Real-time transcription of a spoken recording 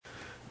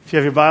If you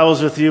have your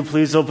Bibles with you,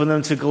 please open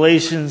them to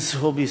Galatians.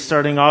 We'll be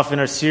starting off in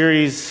our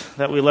series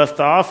that we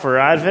left off for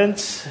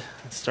Advent,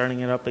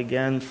 starting it up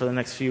again for the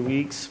next few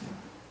weeks.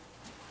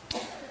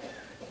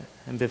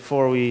 And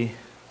before we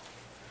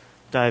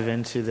dive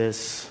into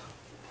this,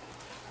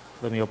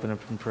 let me open up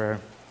in prayer.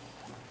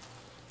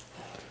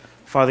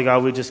 Father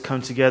God, we just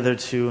come together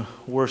to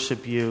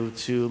worship you,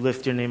 to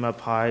lift your name up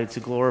high,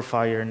 to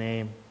glorify your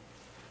name.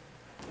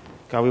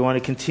 God, we want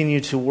to continue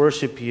to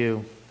worship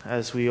you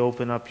as we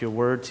open up your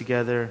word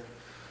together,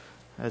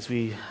 as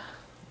we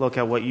look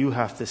at what you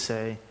have to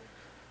say.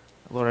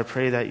 Lord, I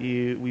pray that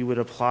we would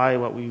apply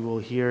what we will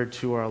hear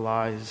to our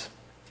lives,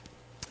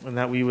 and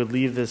that we would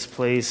leave this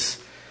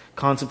place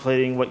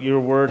contemplating what your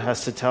word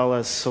has to tell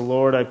us. So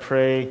Lord, I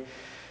pray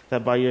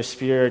that by your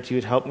Spirit you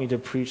would help me to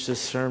preach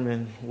this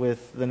sermon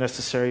with the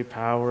necessary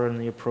power and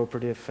the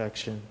appropriate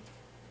affection.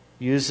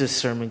 Use this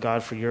sermon,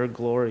 God, for your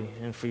glory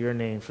and for your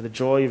name, for the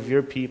joy of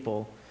your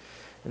people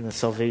and the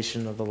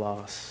salvation of the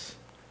lost.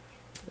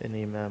 And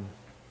amen.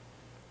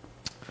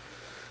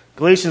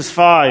 Galatians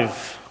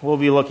 5, we'll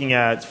be looking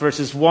at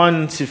verses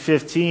 1 to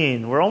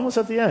 15. We're almost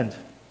at the end.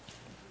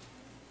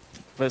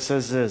 But it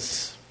says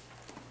this: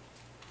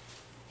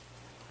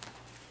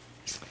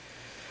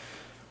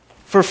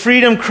 For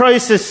freedom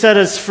Christ has set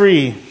us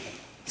free.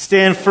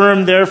 Stand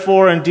firm,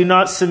 therefore, and do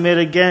not submit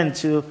again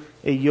to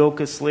a yoke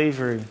of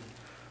slavery.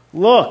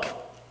 Look,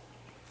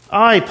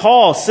 I,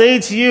 Paul, say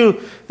to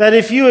you that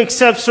if you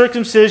accept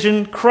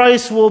circumcision,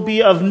 Christ will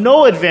be of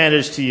no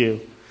advantage to you.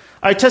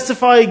 I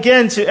testify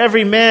again to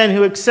every man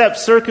who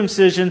accepts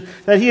circumcision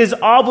that he is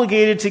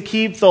obligated to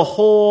keep the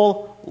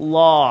whole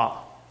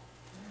law.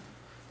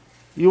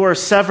 You are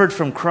severed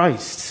from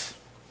Christ.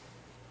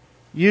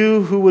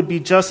 You who would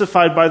be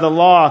justified by the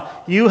law,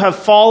 you have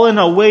fallen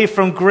away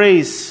from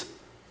grace.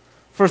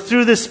 For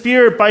through the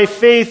Spirit, by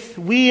faith,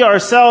 we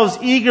ourselves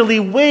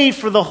eagerly wait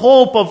for the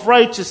hope of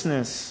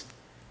righteousness.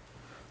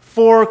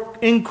 For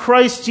in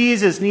Christ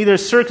Jesus, neither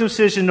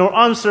circumcision nor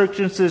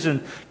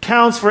uncircumcision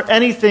counts for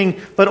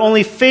anything, but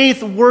only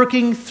faith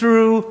working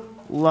through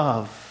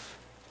love.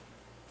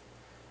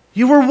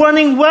 You were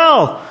running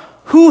well.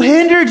 Who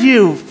hindered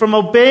you from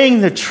obeying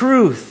the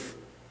truth?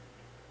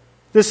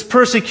 This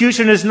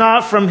persecution is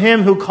not from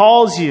him who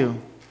calls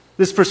you.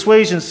 This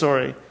persuasion,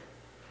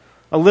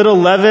 A little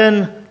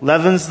leaven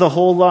leavens the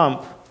whole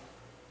lump.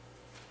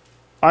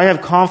 I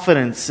have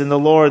confidence in the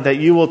Lord that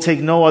you will take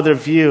no other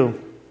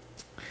view.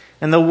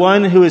 And the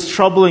one who is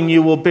troubling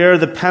you will bear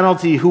the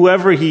penalty,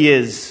 whoever he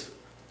is.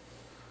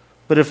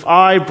 But if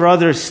I,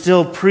 brother,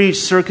 still preach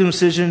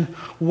circumcision,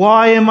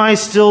 why am I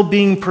still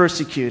being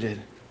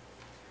persecuted?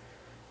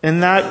 In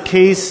that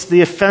case,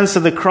 the offense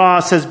of the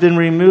cross has been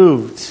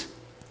removed.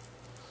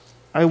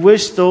 I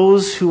wish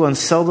those who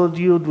unsettled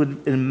you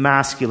would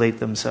emasculate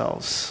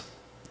themselves.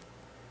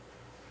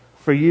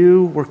 For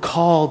you were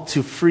called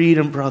to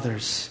freedom,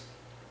 brothers.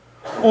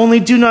 Only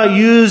do not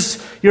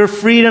use your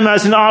freedom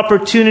as an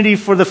opportunity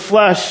for the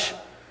flesh,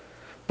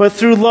 but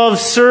through love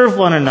serve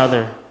one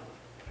another.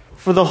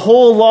 For the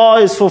whole law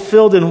is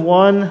fulfilled in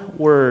one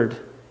word: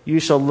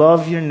 you shall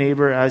love your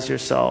neighbor as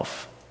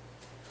yourself.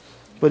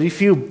 But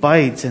if you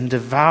bite and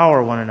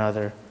devour one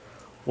another,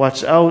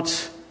 watch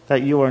out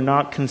that you are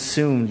not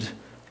consumed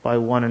by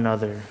one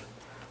another.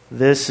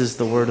 This is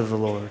the word of the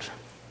Lord.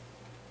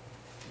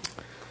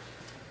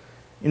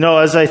 You know,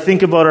 as I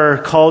think about our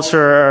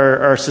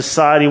culture, our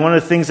society, one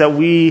of the things that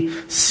we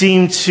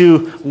seem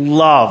to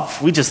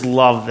love, we just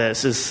love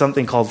this, is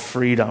something called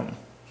freedom.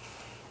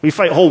 We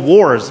fight whole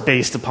wars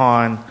based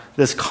upon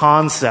this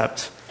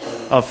concept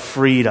of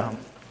freedom.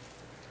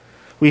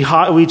 We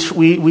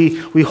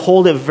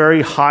hold it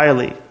very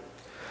highly.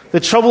 The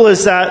trouble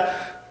is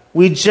that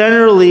we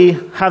generally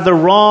have the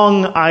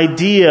wrong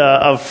idea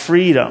of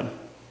freedom.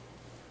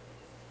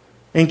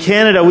 In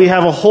Canada, we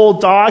have a whole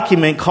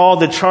document called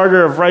the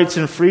Charter of Rights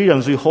and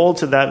Freedoms. We hold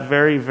to that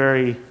very,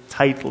 very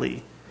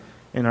tightly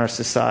in our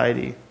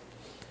society.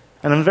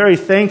 And I'm very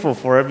thankful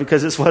for it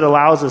because it's what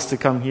allows us to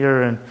come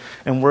here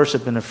and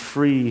worship in a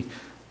free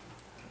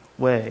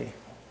way.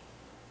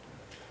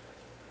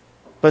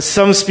 But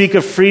some speak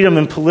of freedom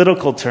in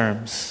political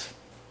terms.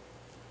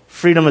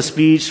 Freedom of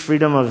speech,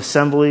 freedom of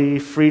assembly,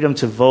 freedom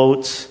to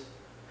vote.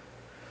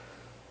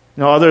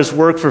 Others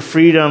work for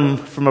freedom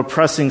from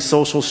oppressing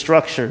social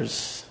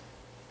structures.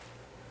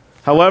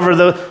 However,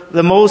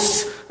 the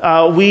most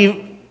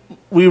we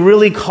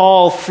really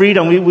call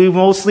freedom, we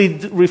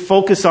mostly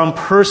focus on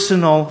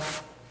personal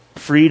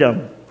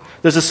freedom.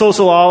 There's a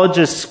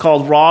sociologist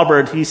called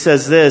Robert. He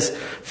says this: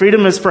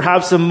 freedom is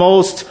perhaps the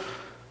most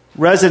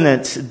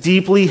resonant,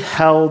 deeply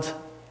held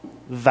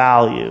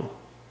value.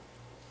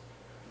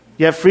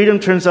 Yet freedom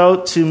turns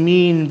out to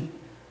mean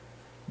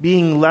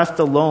being left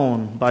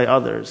alone by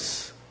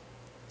others.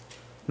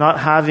 Not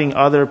having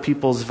other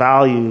people's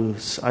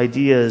values,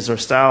 ideas, or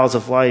styles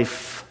of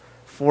life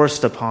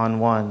forced upon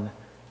one.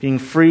 Being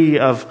free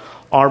of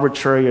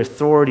arbitrary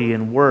authority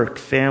in work,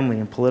 family,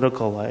 and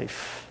political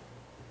life.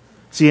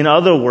 See, in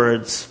other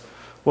words,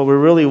 what we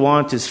really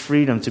want is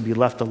freedom to be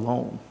left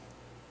alone.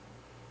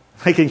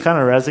 I can kind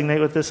of resonate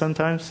with this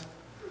sometimes.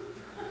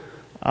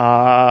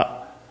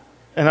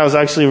 And I was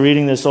actually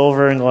reading this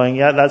over and going,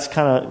 yeah, that's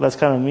kind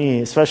of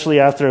me, especially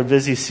after a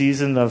busy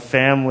season of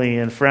family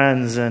and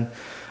friends, and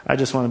I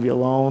just want to be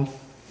alone.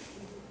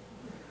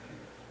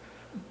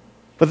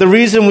 But the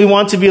reason we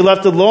want to be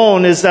left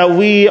alone is that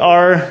we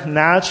are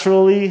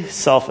naturally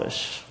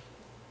selfish.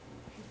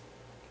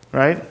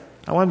 Right?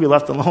 I want to be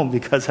left alone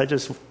because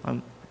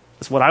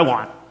it's what I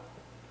want.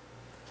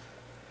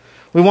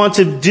 We want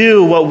to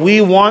do what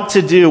we want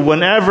to do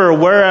whenever,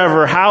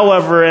 wherever,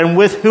 however, and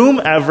with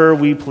whomever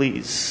we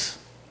please.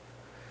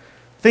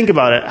 Think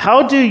about it.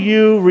 How do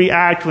you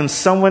react when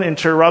someone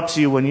interrupts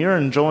you when you're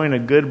enjoying a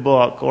good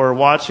book or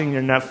watching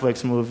your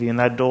Netflix movie and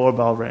that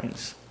doorbell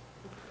rings?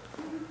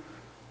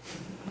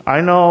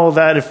 I know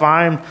that if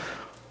I'm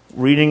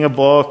reading a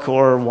book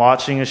or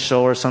watching a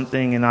show or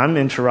something and I'm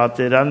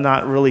interrupted, I'm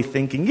not really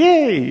thinking,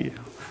 yay!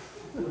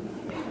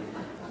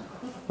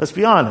 Let's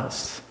be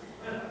honest.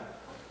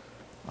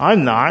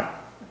 I'm not.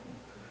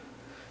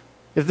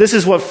 If this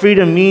is what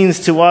freedom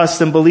means to us,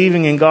 then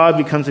believing in God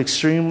becomes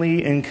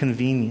extremely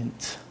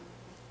inconvenient.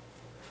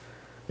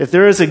 If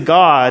there is a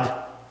God,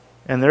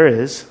 and there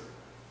is,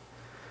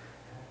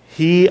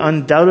 He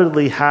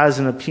undoubtedly has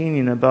an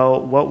opinion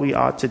about what we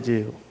ought to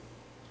do,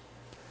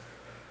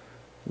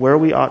 where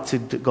we ought to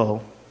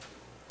go,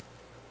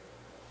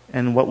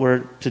 and what we're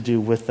to do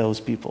with those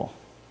people.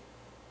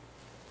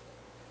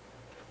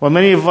 What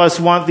many of us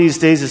want these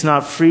days is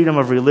not freedom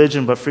of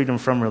religion, but freedom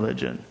from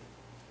religion.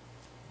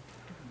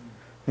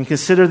 And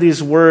consider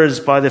these words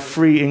by the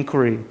Free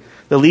Inquiry,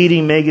 the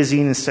leading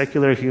magazine in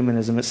secular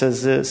humanism. It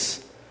says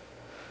this: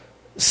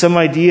 some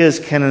ideas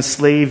can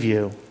enslave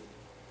you.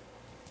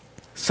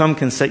 Some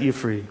can set you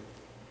free.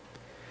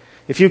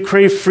 If you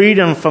crave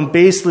freedom from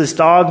baseless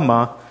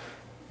dogma,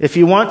 if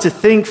you want to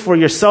think for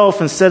yourself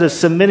instead of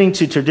submitting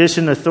to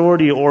tradition,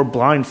 authority, or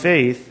blind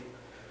faith,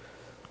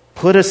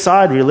 put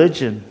aside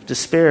religion,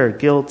 despair,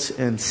 guilt,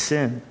 and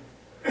sin,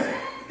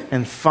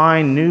 and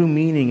find new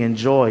meaning and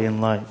joy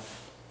in life.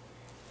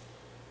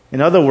 In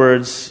other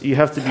words, you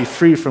have to be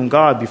free from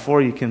God before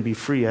you can be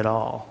free at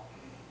all.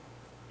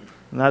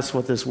 And that's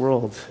what this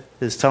world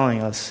is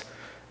telling us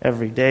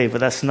every day.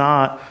 But that's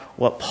not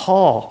what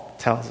Paul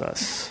tells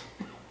us.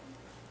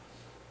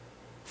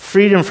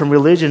 Freedom from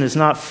religion is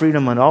not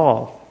freedom at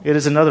all. It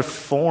is another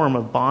form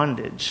of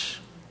bondage.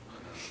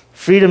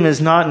 Freedom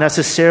is not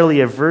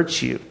necessarily a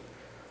virtue.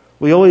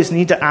 We always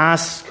need to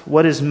ask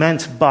what is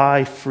meant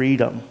by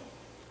freedom.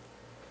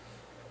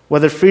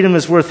 Whether freedom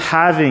is worth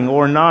having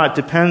or not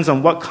depends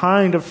on what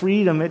kind of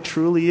freedom it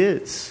truly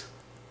is.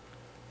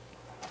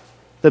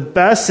 The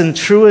best and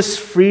truest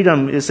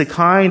freedom is the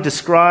kind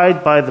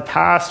described by the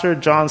pastor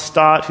John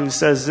Stott, who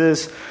says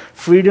this: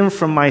 freedom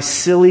from my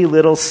silly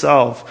little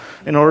self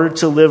in order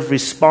to live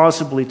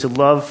responsibly to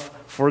love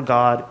for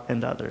God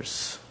and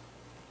others.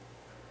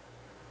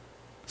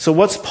 So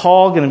what's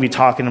Paul going to be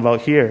talking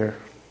about here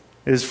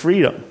is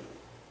freedom,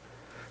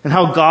 and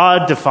how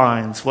God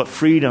defines what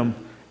freedom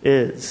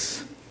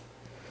is.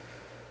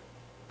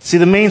 See,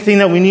 the main thing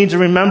that we need to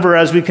remember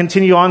as we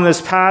continue on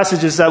this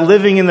passage is that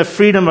living in the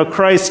freedom of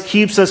Christ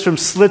keeps us from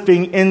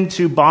slipping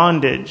into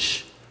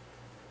bondage.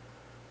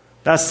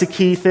 That's the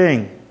key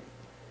thing.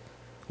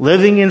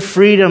 Living in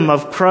freedom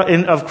of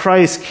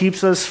Christ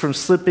keeps us from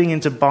slipping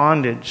into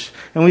bondage.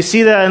 And we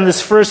see that in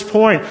this first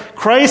point.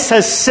 Christ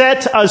has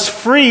set us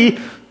free,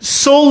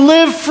 so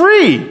live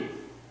free.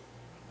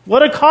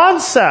 What a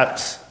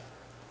concept.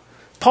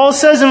 Paul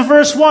says in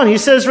verse 1, he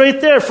says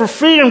right there, for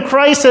freedom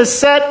Christ has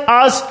set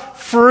us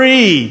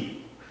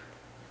free.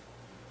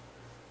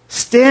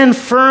 Stand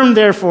firm,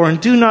 therefore,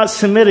 and do not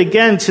submit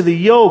again to the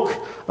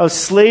yoke of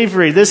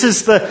slavery. This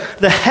is the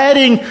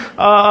heading,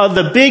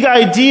 the big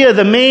idea,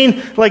 the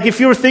main, like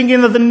if you were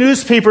thinking of the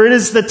newspaper, it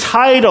is the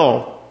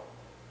title.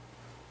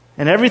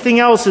 And everything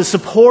else is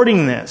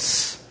supporting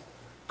this.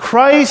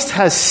 Christ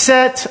has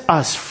set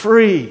us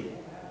free.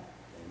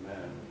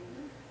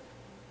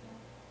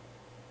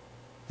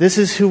 This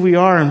is who we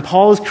are, and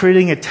Paul is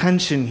creating a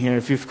tension here,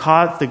 if you've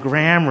caught the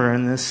grammar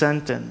in this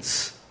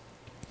sentence.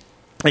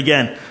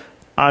 Again,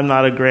 I'm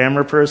not a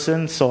grammar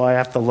person, so I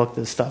have to look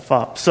this stuff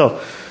up.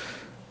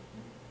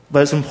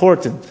 But it's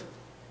important.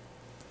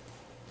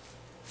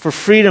 For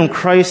freedom,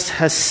 Christ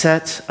has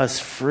set us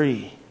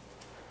free.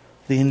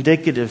 The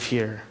indicative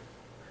here,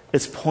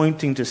 it's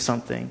pointing to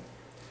something.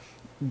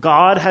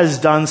 God has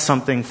done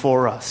something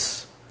for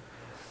us.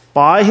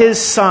 By His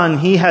Son,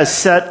 He has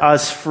set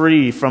us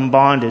free from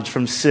bondage,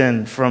 from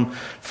sin, from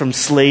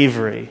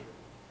slavery,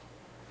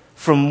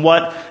 from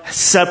what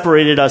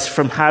separated us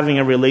from having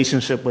a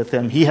relationship with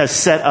Him. He has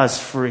set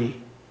us free.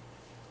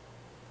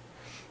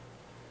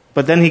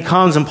 But then he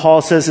comes and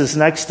Paul says this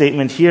next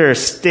statement here: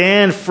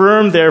 stand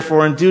firm,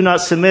 therefore, and do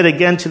not submit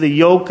again to the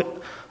yoke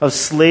of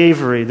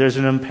slavery. There's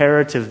an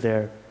imperative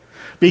there.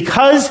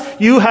 Because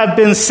you have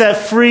been set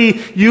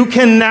free, you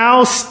can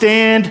now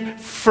stand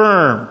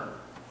firm.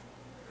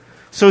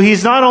 So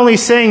he's not only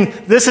saying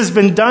this has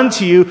been done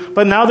to you,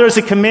 but now there's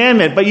a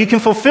commandment. But you can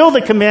fulfill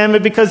the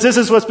commandment because this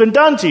is what's been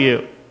done to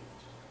you.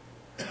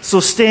 So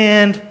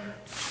stand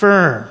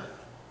firm.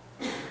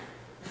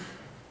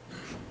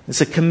 It's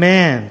a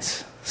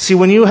command. See,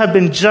 when you have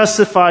been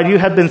justified, you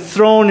have been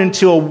thrown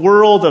into a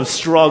world of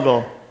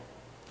struggle.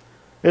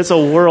 It's a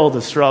world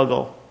of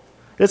struggle.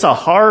 It's a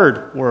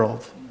hard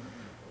world.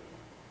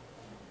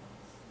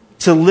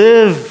 To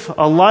live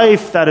a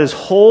life that is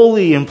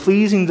holy and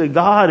pleasing to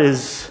God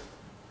is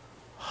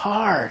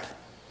hard.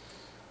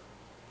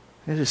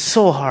 It is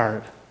so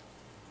hard.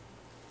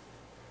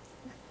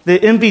 The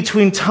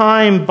in-between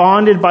time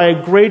bonded by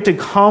a great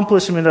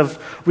accomplishment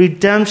of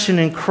redemption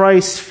in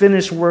Christ's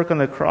finished work on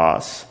the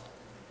cross.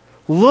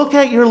 Look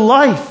at your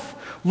life.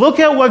 Look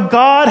at what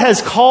God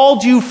has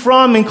called you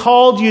from and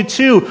called you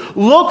to.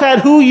 Look at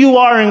who you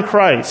are in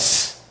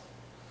Christ.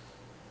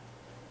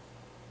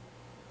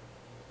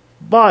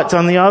 But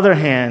on the other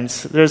hand,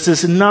 there's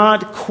this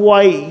not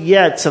quite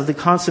yet of the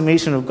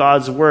consummation of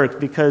God's work,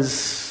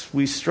 because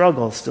we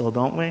struggle still,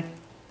 don't we?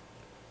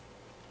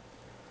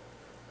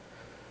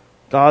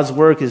 God's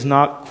work is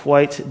not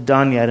quite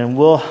done yet and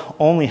will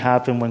only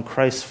happen when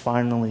Christ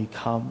finally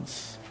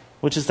comes,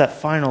 which is that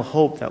final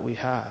hope that we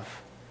have.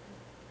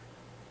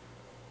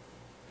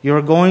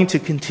 You're going to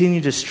continue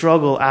to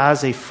struggle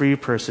as a free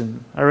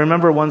person. I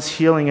remember once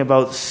hearing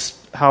about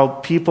how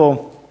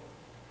people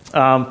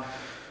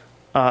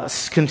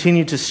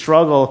continue to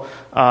struggle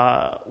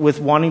with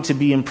wanting to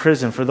be in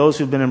prison. For those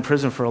who've been in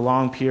prison for a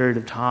long period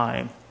of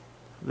time,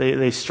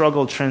 they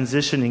struggle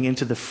transitioning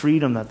into the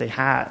freedom that they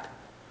had.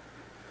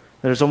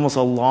 There's almost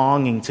a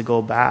longing to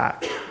go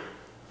back.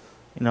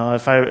 You know,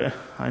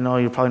 I know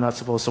you're probably not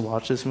supposed to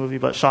watch this movie,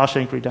 but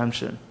Shawshank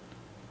Redemption.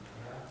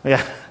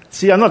 Yeah,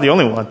 see, I'm not the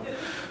only one.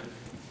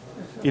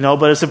 You know,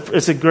 but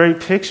it's a great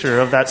picture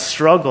of that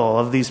struggle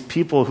of these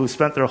people who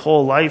spent their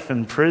whole life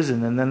in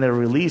prison and then they're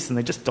released and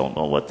they just don't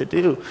know what to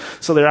do.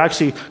 So they're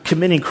actually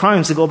committing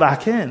crimes to go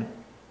back in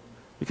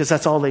because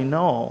that's all they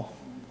know.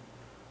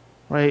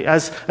 Right?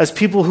 As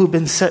people who've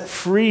been set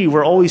free,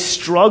 we're always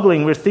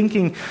struggling. We're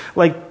thinking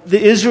like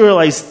the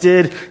Israelites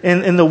did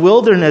in the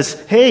wilderness,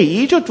 hey,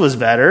 Egypt was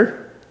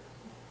better.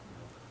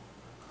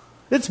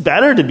 It's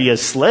better to be a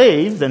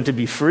slave than to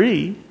be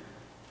free.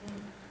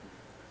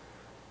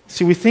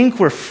 See, we think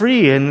we're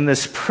free in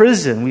this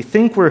prison. We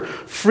think we're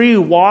free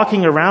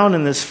walking around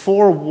in this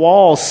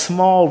four-wall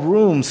small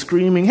room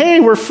screaming, hey,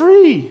 we're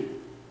free.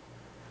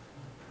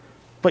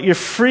 But you're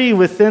free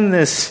within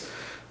this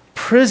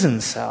prison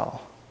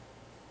cell.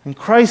 And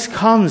Christ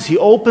comes, He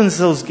opens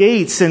those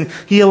gates, and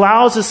He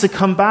allows us to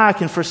come back,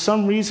 and for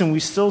some reason we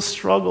still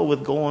struggle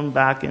with going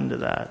back into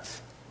that.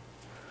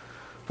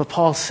 But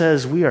Paul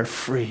says we are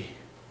free.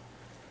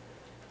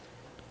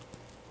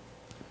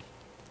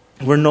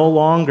 We're no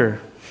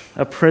longer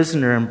a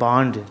prisoner in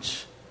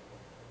bondage.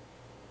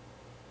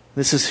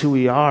 This is who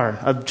we are.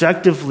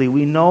 Objectively,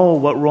 we know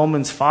what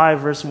Romans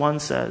 5 verse 1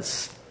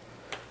 says.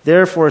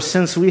 Therefore,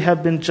 since we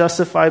have been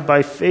justified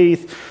by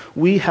faith,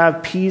 we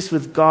have peace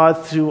with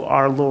God through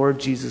our Lord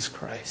Jesus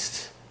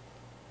Christ.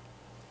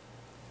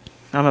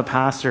 I'm a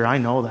pastor. I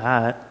know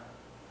that.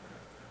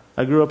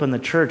 I grew up in the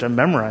church. I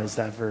memorized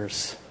that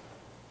verse.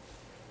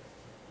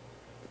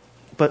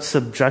 But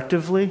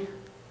subjectively,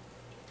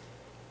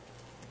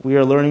 we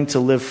are learning to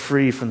live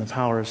free from the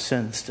power of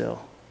sin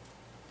still.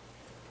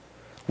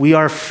 We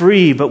are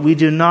free, but we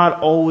do not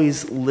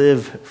always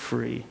live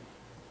free.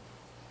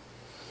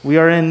 We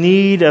are in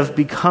need of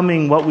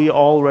becoming what we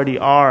already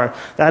are.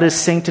 That is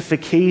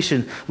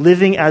sanctification,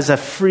 living as a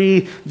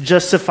free,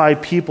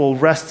 justified people,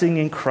 resting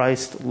in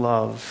Christ's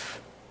love.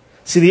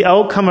 See, the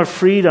outcome of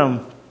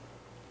freedom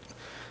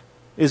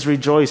is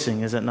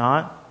rejoicing, is it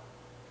not?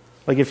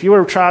 Like if you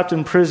were trapped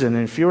in prison,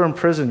 and if you were in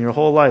prison your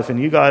whole life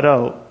and you got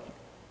out,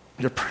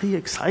 you're pretty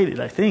excited,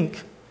 I think.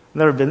 I've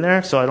never been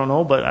there, so I don't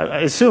know, but I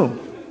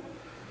assume.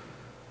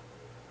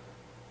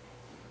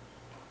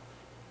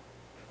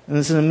 And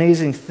it's an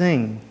amazing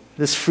thing.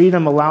 This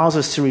freedom allows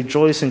us to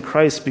rejoice in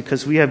Christ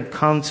because we have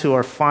come to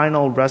our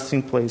final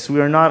resting place. We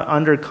are not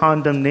under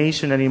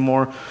condemnation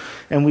anymore,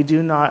 and we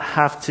do not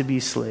have to be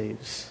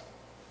slaves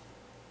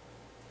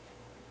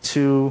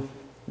to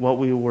what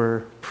we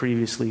were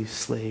previously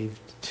slaved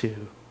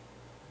to.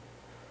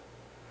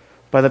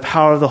 By the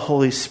power of the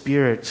Holy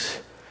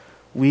Spirit,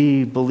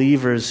 we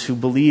believers who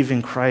believe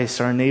in Christ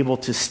are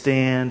enabled to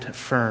stand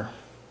firm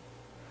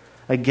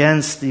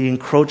against the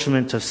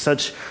encroachment of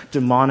such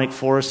demonic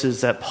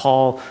forces that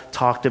Paul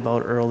talked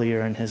about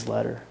earlier in his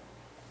letter.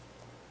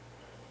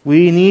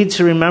 We need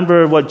to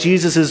remember what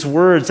Jesus'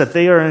 words, that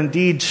they are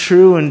indeed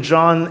true in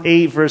John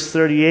 8, verse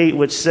 38,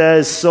 which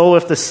says, "So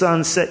if the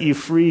Son set you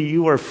free,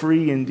 you are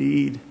free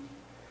indeed."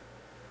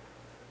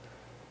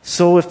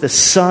 So if the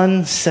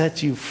Son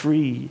set you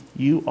free,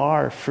 you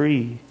are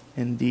free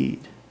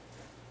indeed.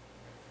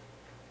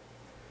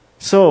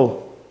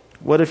 So,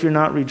 what if you're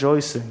not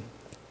rejoicing?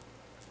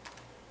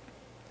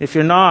 If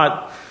you're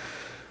not,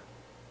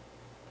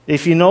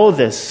 if you know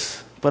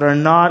this, but are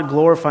not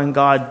glorifying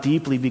God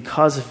deeply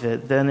because of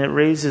it, then it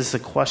raises the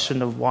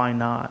question of why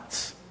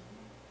not?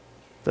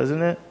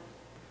 Doesn't it?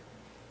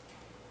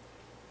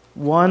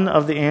 One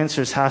of the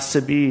answers has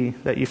to be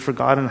that you've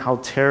forgotten how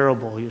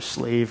terrible your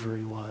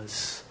slavery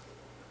was.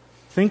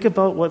 Think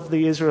about what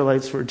the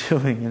Israelites were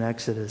doing in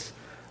Exodus.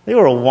 They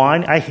were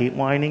whining. I hate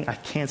whining. I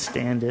can't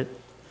stand it.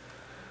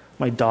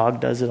 My dog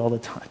does it all the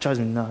time. It drives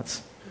me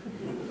nuts.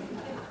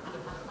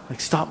 Like,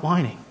 stop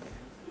whining.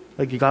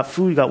 Like, you got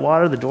food, you got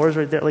water, the door's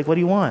right there. Like, what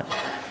do you want?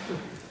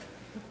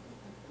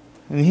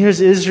 And here's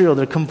Israel.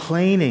 They're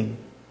complaining.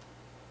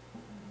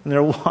 And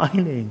they're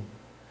whining.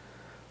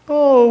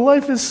 Oh,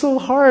 life is so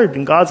hard.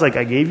 And God's like,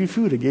 I gave you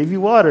food, I gave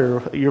you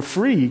water. You're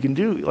free. You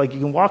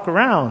can walk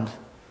around.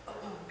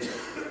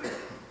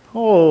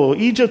 Oh,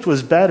 Egypt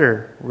was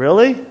better.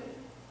 Really?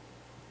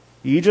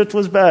 Egypt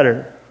was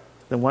better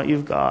than what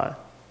you've got.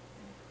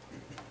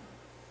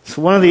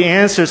 So one of the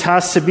answers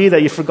has to be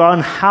that you've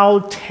forgotten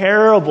how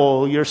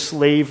terrible your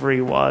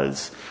slavery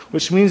was,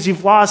 which means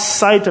you've lost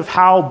sight of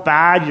how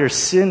bad your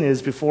sin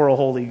is before a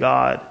holy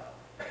God.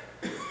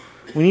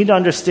 We need to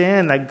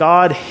understand that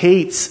God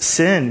hates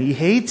sin. He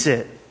hates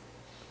it.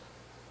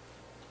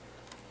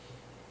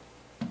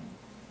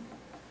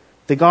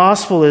 The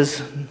gospel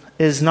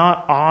is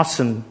not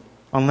awesome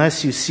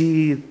unless you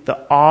see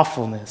the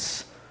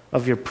awfulness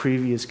of your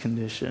previous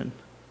condition.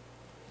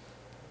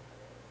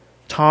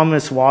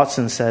 Thomas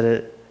Watson said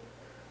it,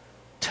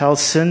 "Tell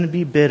sin to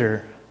be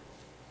bitter,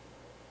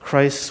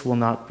 Christ will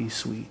not be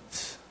sweet."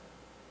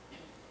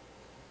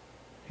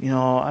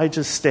 I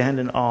just stand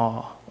in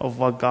awe of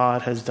what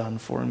God has done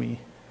for me.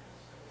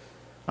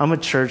 I'm a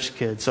church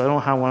kid, so I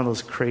don't have one of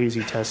those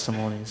crazy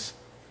testimonies.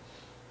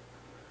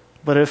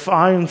 But if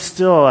I'm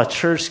still a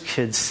church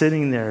kid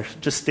sitting there,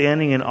 just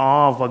standing in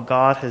awe of what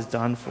God has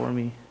done for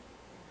me,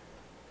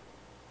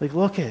 like,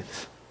 look at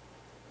it.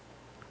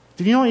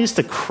 Did you know I used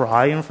to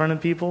cry in front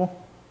of people?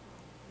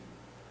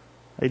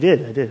 I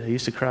did. I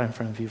used to cry in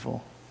front of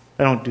people.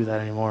 I don't do that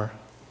anymore.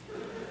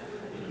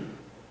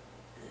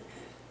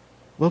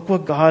 Look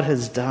what God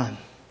has done.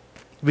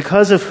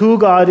 Because of who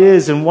God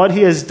is and what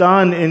He has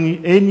done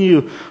in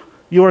you,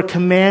 you are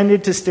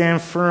commanded to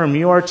stand firm.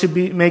 You are to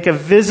make it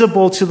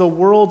visible to the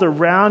world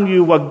around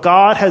you what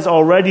God has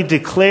already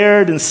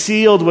declared and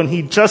sealed when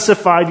He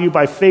justified you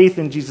by faith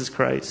in Jesus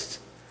Christ.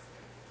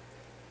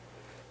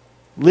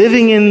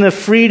 Living in the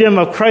freedom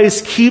of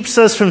Christ keeps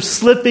us from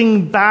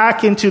slipping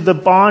back into the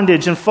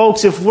bondage. And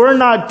folks, if we're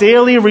not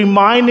daily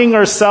reminding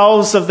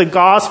ourselves of the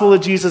gospel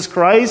of Jesus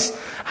Christ,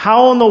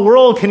 how in the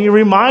world can you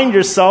remind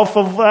yourself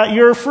of that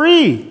you're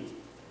free?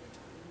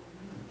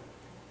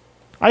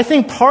 I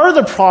think part of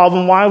the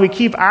problem why we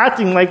keep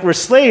acting like we're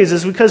slaves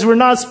is because we're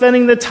not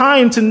spending the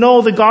time to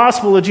know the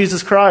gospel of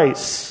Jesus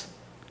Christ.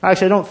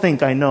 Actually, I don't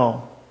think I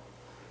know.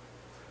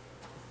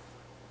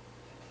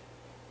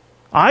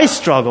 I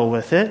struggle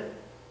with it.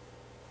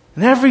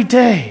 And every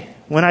day,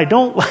 when I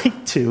don't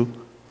like to,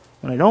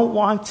 when I don't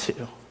want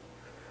to,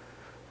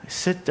 I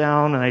sit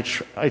down and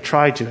I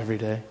try to every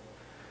day.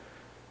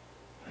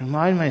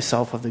 Remind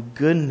myself of the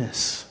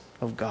goodness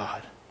of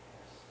God.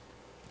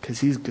 Because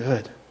He's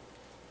good.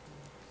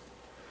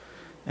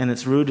 And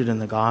it's rooted in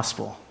the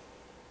gospel.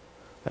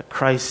 That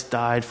Christ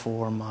died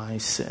for my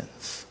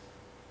sins.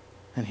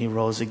 And He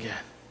rose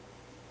again.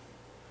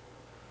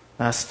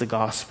 That's the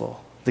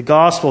gospel. The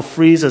gospel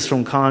frees us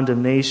from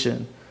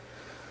condemnation.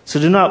 So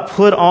do not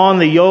put on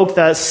the yoke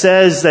that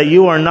says that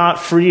you are not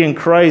free in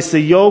Christ. That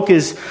yoke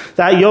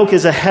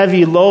is a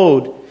heavy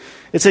load.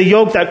 It's a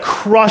yoke that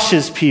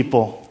crushes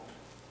people.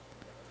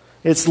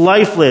 It's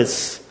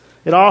lifeless.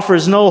 It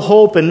offers no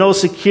hope and no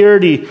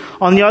security.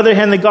 On the other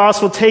hand, the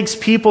gospel takes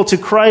people to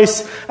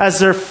Christ as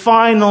their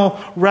final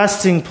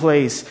resting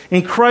place.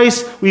 In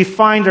Christ, we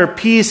find our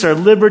peace, our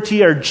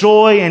liberty, our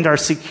joy, and our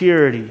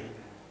security.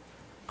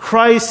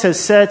 Christ has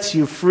set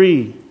you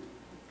free.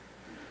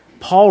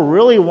 Paul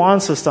really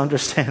wants us to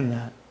understand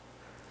that.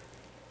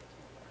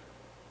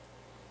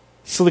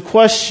 So the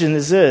question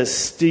is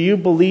this: do you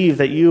believe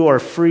that you are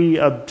free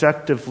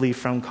objectively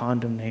from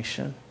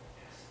condemnation?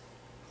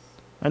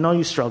 I know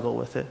you struggle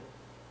with it.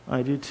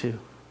 I do too.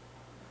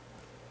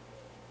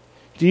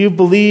 Do you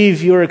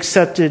believe you are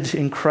accepted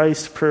in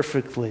Christ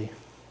perfectly?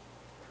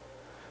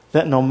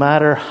 That no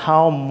matter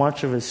how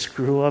much of a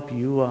screw up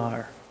you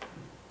are,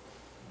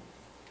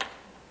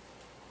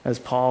 as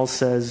Paul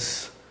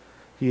says,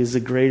 He is the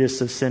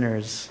greatest of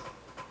sinners.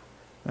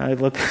 And I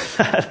look at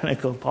that and I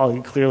go, Paul,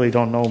 you clearly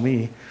don't know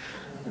me.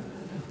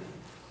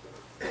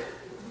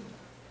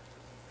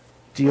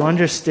 Do you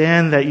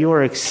understand that you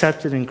are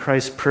accepted in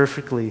Christ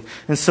perfectly?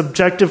 And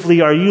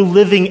subjectively, are you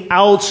living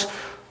out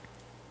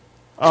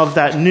of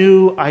that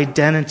new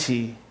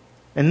identity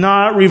and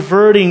not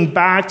reverting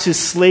back to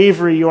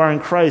slavery you are in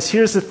Christ?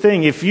 Here's the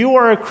thing. If you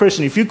are a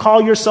Christian, if you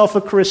call yourself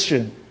a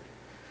Christian,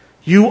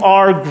 you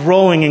are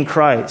growing in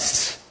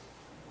Christ.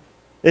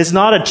 It's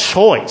not a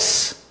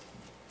choice.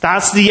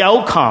 That's the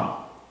outcome.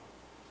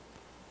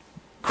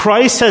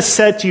 Christ has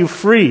set you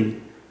free.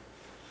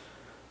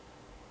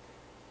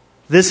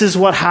 This is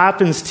what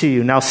happens to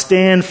you. Now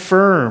stand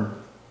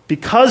firm.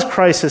 Because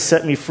Christ has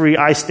set me free,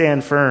 I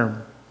stand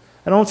firm.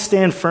 I don't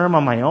stand firm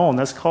on my own.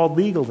 That's called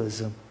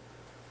legalism.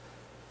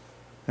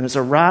 And it's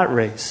a rat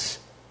race.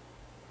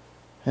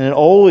 And it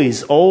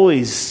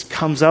always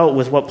comes out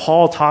with what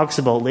Paul talks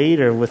about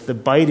later with the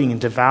biting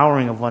and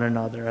devouring of one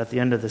another at the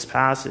end of this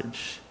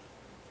passage.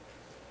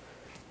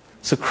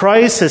 So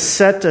Christ has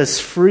set us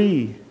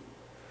free.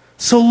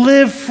 So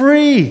live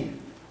free.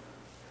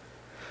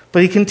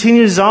 But he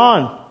continues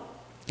on.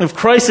 If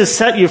Christ has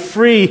set you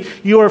free,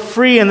 you are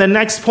free. And the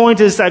next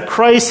point is that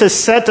Christ has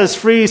set us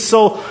free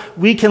so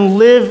we can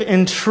live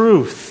in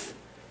truth.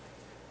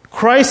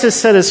 Christ has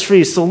set us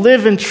free, so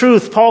live in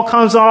truth. Paul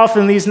comes off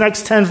in these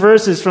next 10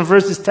 verses, from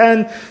verses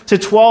 10 to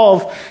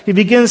 12. He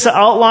begins to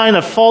outline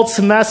a false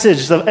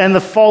message and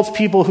the false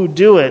people who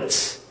do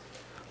it.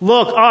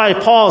 Look, I,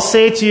 Paul,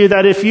 say to you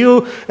that if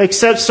you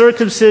accept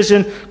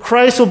circumcision,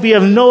 Christ will be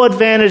of no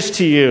advantage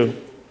to you.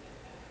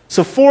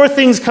 So 4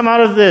 things come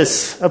out of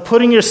this, of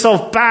putting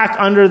yourself back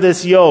under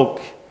this yoke,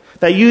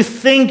 that you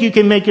think you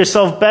can make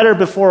yourself better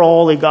before a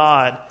holy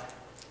God.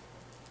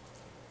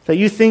 That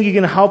you think you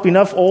can help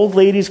enough old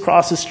ladies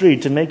cross the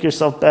street to make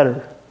yourself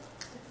better.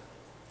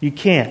 You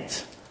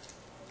can't.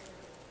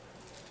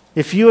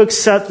 If you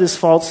accept this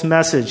false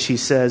message, he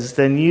says,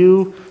 then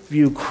you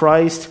view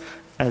Christ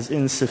as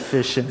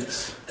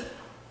insufficient.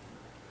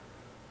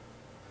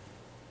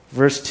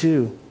 Verse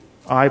 2,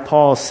 I,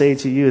 Paul, say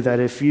to you that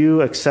if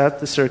you accept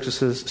the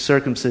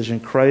circumcision,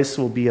 Christ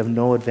will be of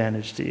no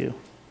advantage to you.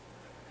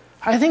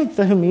 I think,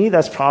 to me,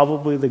 that's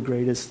probably the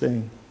greatest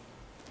thing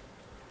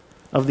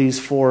of these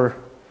four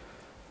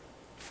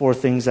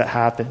things that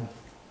happen.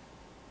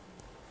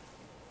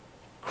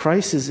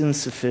 Christ is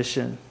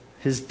insufficient.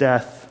 His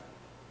death,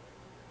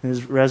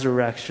 his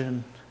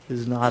resurrection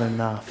is not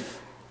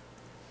enough.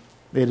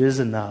 It is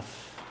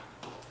enough.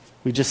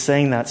 We just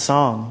sang that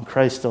song,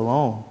 Christ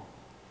alone.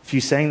 If you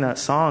sang that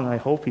song, I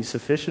hope he's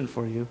sufficient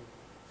for you,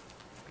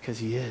 because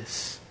he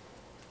is.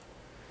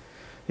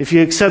 If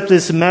you accept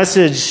this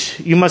message,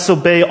 you must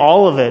obey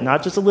all of it,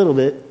 not just a little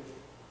bit.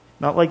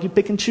 Not like you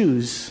pick and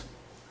choose.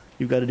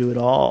 You've got to do it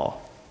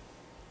all.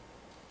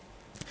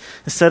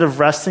 Instead of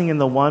resting in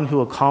the one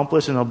who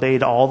accomplished and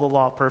obeyed all the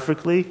law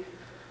perfectly,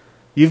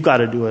 you've got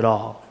to do it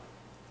all.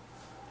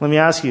 Let me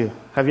ask you,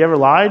 have you ever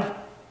lied?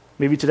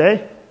 Maybe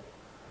today?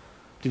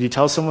 Did you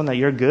tell someone that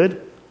you're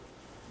good?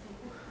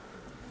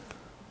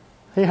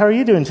 Hey, how are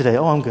you doing today?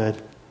 Oh, I'm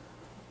good.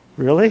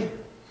 Really?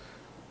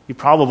 You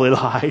probably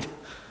lied.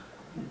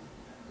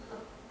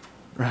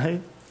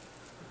 Right?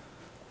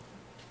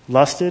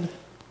 Lusted?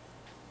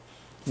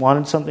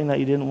 Wanted something that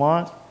you didn't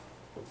want?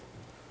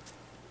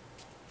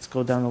 Let's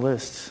go down the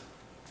list.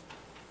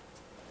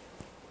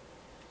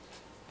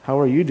 How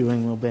are you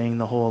doing obeying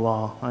the whole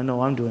law? I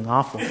know I'm doing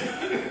awful.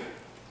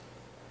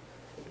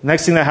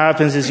 Next thing that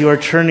happens is you are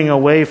turning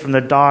away from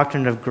the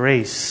doctrine of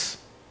grace.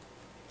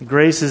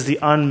 Grace is the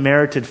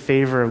unmerited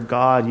favor of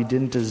God. You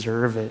didn't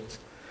deserve it.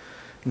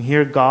 And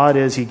here God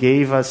is. He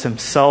gave us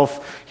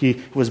himself.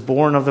 He was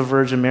born of the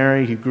Virgin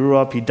Mary. He grew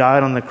up. He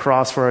died on the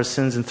cross for our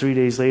sins. And 3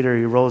 days later,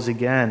 he rose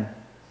again.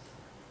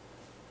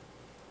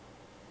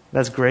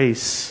 That's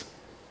grace.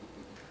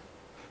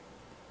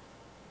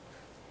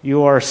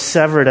 You are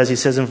severed, as he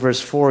says in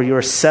verse 4. You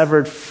are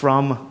severed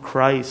from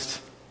Christ.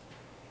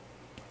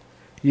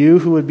 You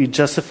who would be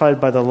justified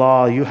by the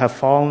law, you have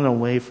fallen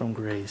away from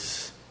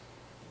grace.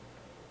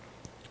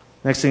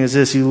 Next thing is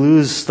this. You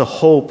lose the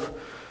hope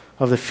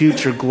of the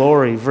future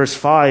glory. Verse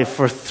 5,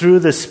 for through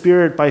the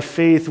Spirit by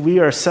faith we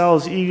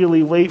ourselves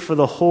eagerly wait for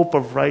the hope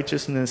of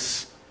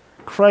righteousness.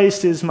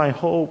 Christ is my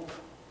hope.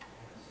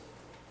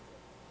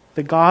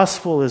 The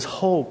gospel is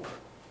hope.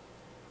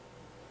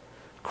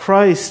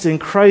 Christ, in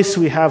Christ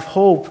we have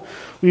hope.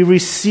 We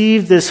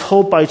receive this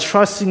hope by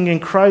trusting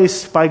in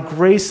Christ by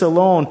grace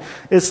alone.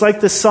 It's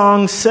like the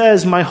song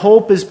says, my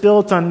hope is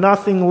built on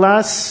nothing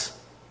less.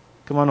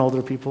 Come on,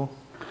 older people.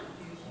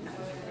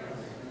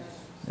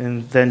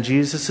 And then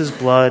Jesus'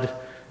 blood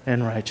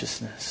and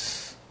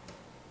righteousness.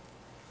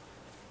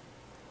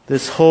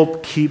 This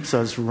hope keeps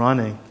us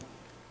running,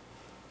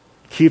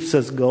 keeps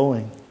us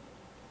going.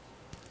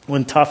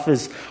 When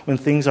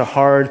things are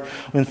hard,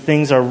 when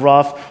things are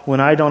rough, when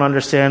I don't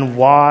understand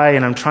why,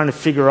 and I'm trying to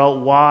figure out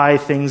why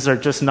things are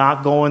just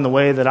not going the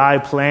way that I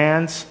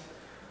planned,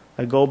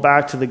 I go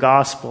back to the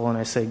gospel and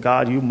I say,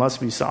 God, you must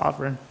be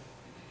sovereign.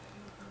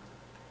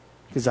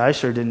 Because I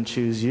sure didn't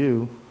choose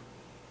you.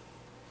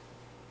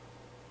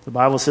 The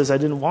Bible says I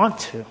didn't want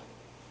to.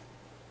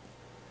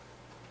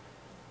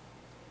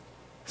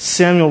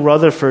 Samuel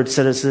Rutherford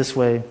said it this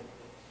way.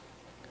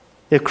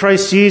 If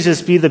Christ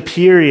Jesus be the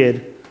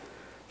period,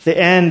 the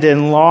end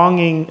and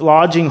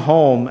lodging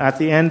home at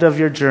the end of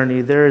your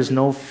journey, there is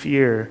no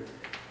fear.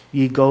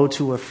 Ye go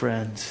to a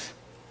friend.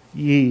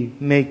 Ye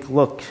make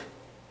look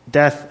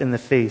death in the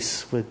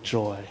face with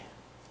joy.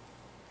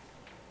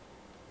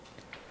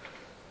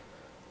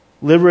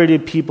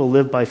 Liberated people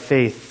live by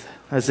faith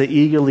as they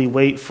eagerly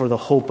wait for the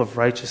hope of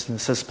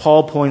righteousness. As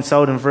Paul points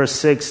out in verse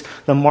 6,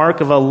 the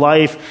mark of a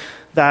life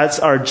that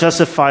are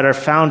justified are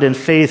found in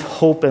faith,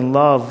 hope, and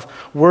love.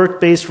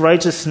 Work-based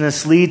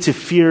righteousness leads to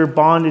fear,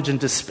 bondage, and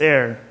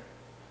despair.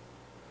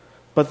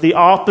 But the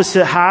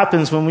opposite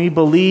happens when we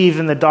believe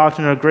in the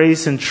doctrine of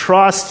grace and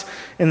trust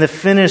in the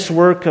finished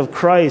work of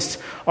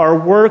Christ. Our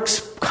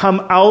works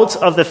come out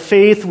of the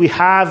faith we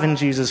have in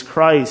Jesus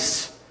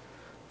Christ.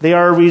 They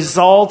are a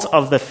result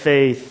of the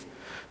faith,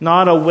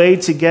 not a way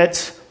to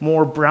get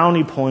more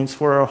brownie points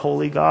for our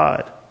holy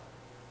God.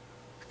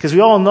 Because we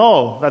all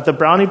know that the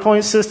brownie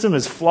point system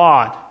is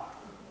flawed.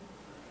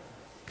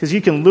 Because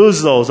you can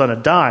lose those on a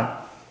dime.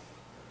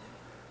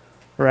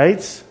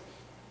 Right?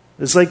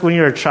 It's like when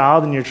you're a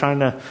child and you're trying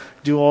to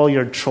do all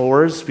your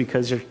chores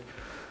because you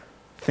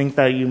think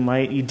that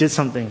you did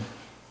something.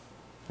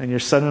 And you're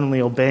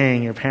suddenly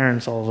obeying your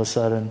parents all of a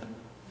sudden.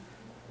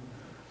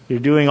 You're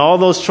doing all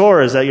those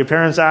chores that your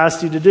parents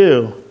asked you to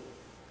do.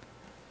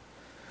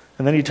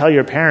 And then you tell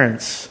your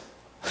parents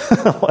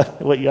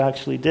what you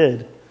actually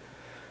did.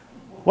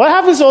 What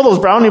happens to all those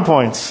brownie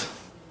points?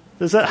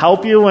 Does that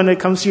help you when it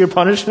comes to your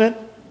punishment?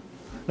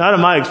 Not in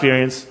my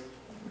experience.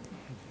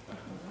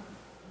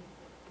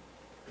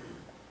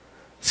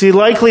 See,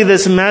 likely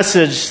this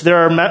message,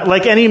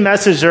 like any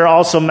message, there are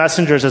also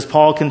messengers, as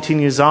Paul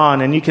continues on,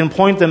 and you can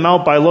point them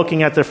out by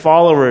looking at their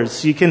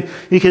followers. You can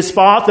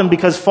spot them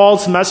because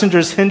false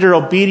messengers hinder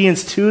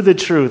obedience to the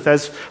truth.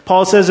 As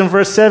Paul says in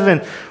verse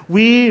 7,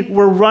 you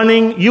were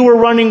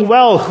running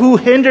well. Who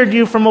hindered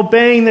you from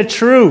obeying the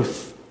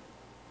truth?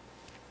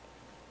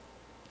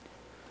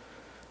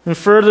 And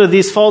further,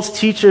 these false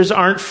teachers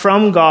aren't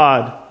from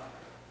God.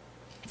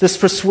 This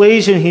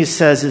persuasion, he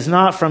says, is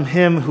not from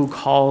him who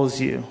calls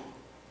you.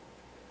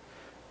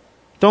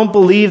 Don't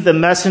believe the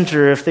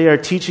messenger if they are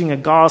teaching a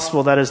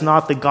gospel that is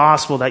not the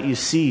gospel that you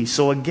see.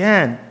 So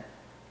again,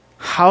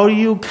 how do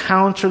you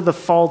counter the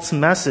false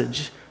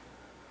message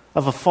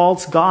of a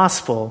false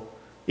gospel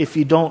if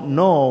you don't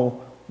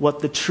know what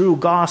the true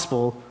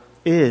gospel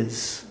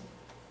is?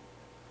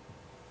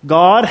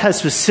 God has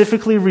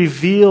specifically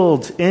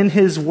revealed in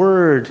his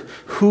word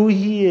who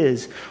he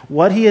is,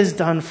 what he has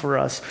done for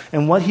us,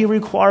 and what he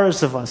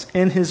requires of us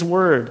in his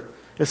word.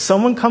 If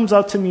someone comes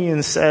up to me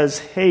and says,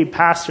 "Hey,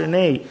 Pastor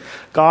Nate,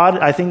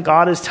 I think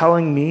God is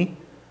telling me,"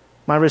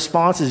 my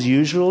response is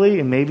usually,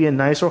 and maybe a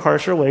nicer or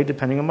harsher way,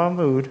 depending on my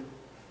mood,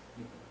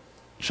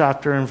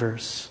 chapter and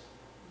verse.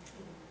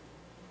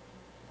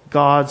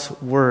 God's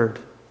word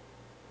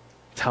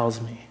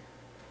tells me.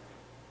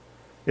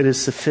 It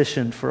is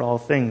sufficient for all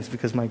things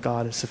because my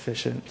God is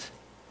sufficient.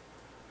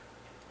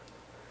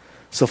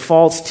 So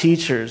false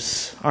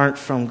teachers aren't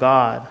from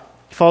God.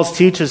 False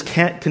teachers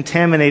can't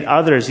contaminate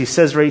others. He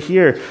says right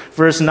here,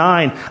 verse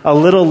 9, a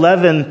little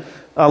leaven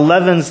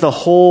leavens the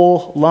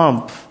whole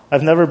lump.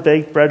 I've never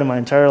baked bread in my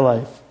entire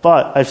life,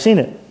 but I've seen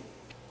it.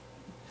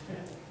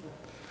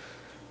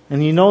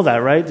 And you know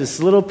that, right? This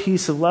little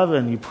piece of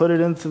leaven, you put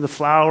it into the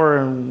flour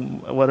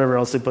and whatever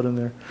else they put in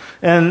there.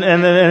 And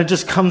it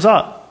just comes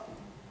up,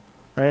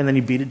 right? And then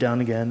you beat it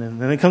down again,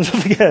 and then it comes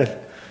up again.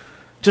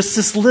 Just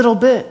this little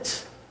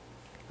bit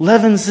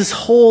leavens this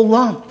whole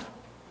lump.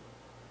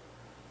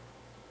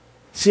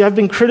 See, I've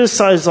been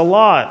criticized a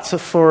lot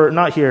for,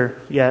 not here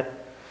yet,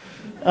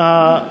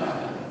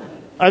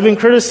 I've been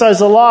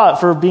criticized a lot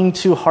for being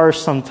too harsh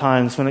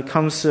sometimes when it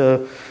comes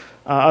to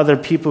other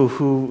people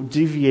who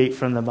deviate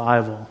from the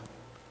Bible.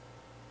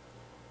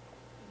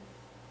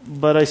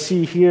 But I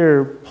see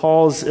here,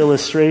 Paul's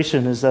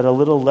illustration is that a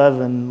little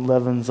leaven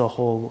leavens a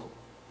whole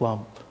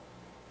lump.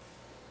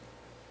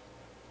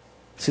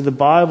 See, the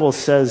Bible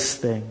says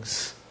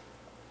things.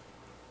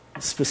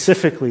 It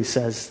specifically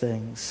says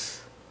things.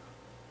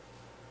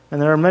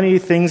 And there are many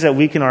things that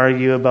we can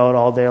argue about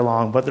all day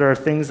long, but there are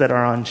things that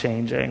are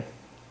unchanging.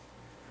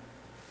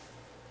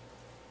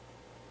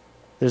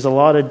 There's a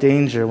lot of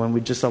danger when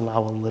we just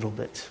allow a little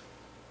bit.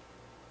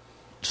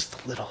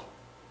 Just a little.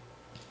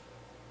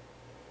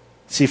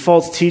 See,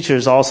 false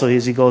teachers also,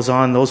 as he goes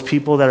on, those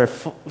people that are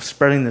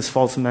spreading this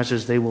false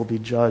message, they will be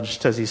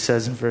judged, as he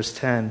says in verse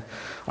 10.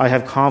 I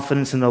have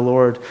confidence in the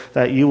Lord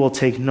that you will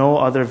take no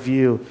other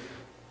view.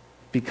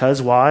 Because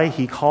why?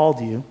 He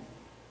called you.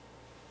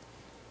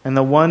 And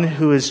the one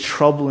who is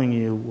troubling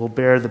you will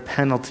bear the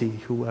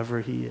penalty, whoever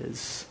he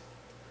is.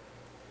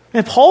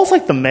 And Paul's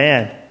like the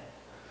man.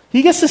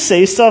 He gets to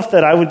say stuff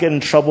that I would get in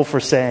trouble for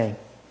saying.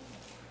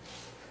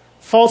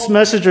 False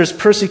messengers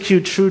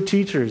persecute true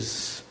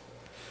teachers.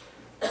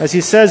 As he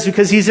says,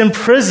 because he's in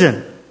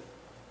prison.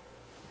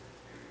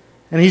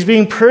 And he's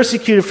being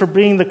persecuted for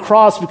bringing the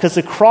cross because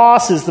the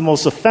cross is the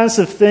most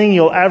offensive thing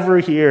you'll ever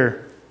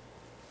hear.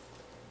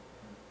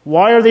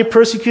 Why are they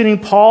persecuting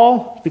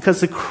Paul?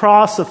 Because the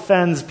cross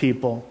offends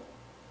people.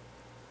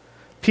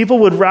 People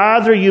would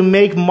rather you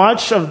make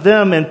much of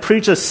them and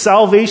preach a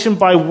salvation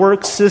by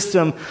works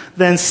system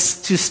than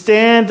to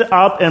stand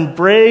up and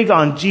brag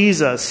on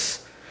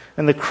Jesus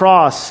and the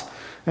cross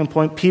and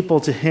point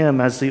people to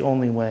him as the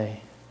only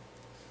way.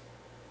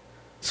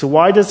 So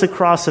why does the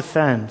cross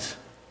offend?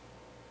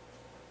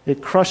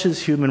 It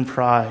crushes human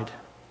pride.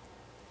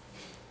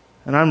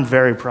 And I'm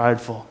very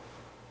prideful.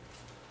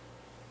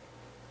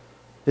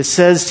 It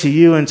says to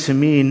you and to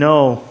me,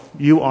 no,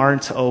 you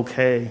aren't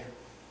okay.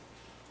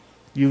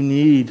 You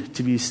need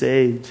to be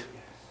saved.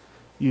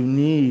 You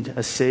need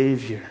a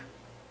Savior.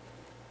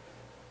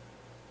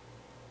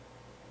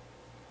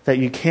 that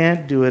you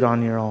can't do it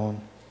on your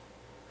own.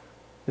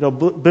 It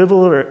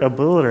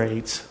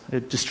obliterates,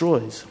 it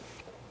destroys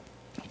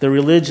the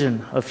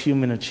religion of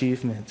human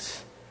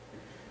achievements.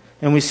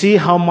 And we see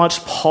how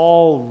much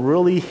Paul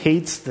really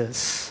hates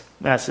this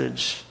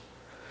message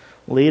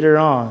later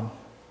on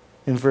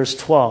in verse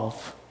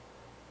 12.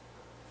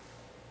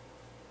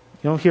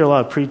 You don't hear a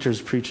lot of preachers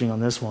preaching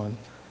on this one.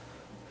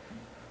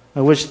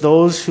 I wish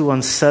those who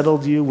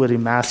unsettled you would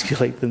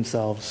emasculate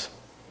themselves.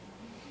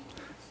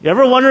 You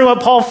ever wonder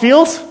what Paul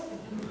feels?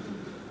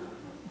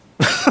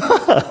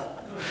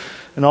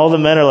 And all the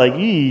men are like,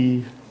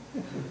 ee.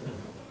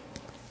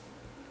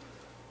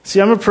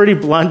 See, I'm a pretty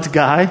blunt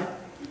guy.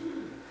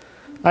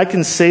 I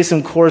can say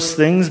some coarse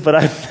things, but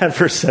I've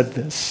never said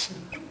this.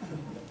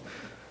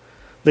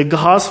 The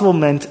gospel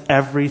meant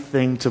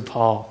everything to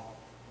Paul.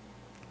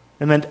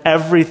 It meant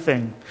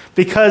everything.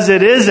 Because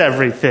it is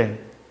everything.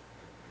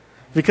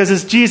 Because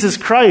it's Jesus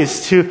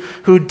Christ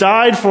who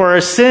died for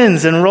our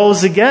sins and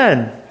rose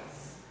again.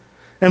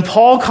 And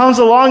Paul comes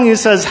along and he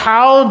says,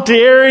 how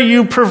dare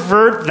you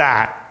pervert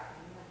that?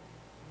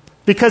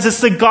 Because it's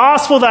the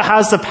gospel that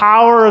has the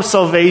power of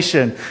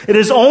salvation. It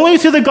is only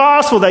through the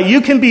gospel that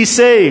you can be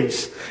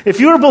saved. If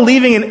you are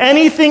believing in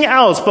anything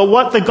else but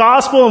what the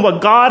gospel and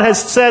what God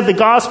has said the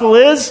gospel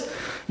is,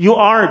 you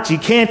aren't. You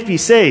can't be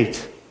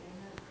saved.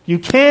 You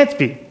can't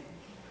be.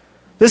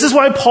 This is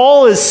why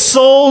Paul is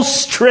so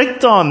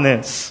strict on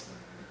this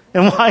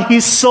and why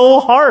he's so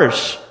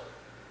harsh.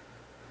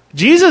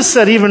 Jesus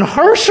said even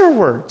harsher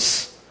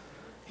words.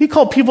 He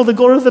called people to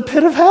go to the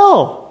pit of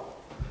hell.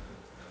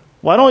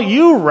 Why don't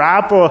you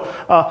wrap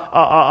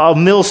a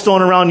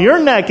millstone around your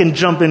neck and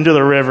jump into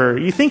the river?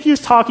 You think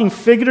he's talking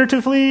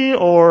figuratively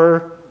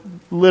or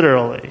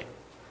literally?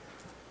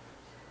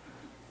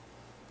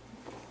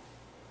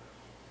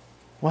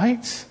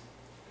 Right?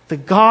 The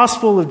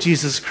gospel of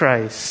Jesus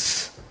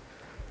Christ.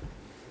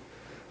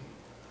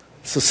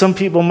 So some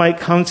people might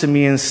come to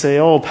me and say,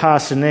 oh,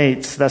 Pastor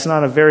Nate, that's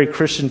not a very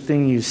Christian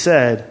thing you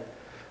said.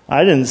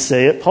 I didn't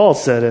say it. Paul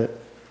said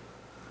it.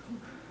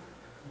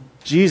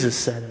 Jesus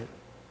said it.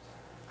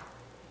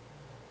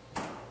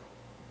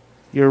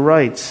 You're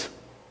right.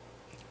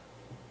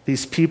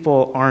 These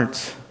people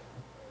aren't.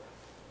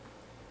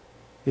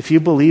 If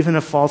you believe in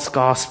a false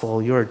gospel,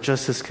 you are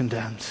just as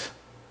condemned.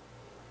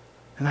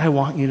 And I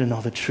want you to know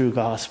the true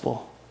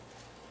gospel.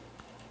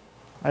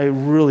 I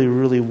really,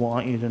 really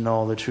want you to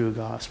know the true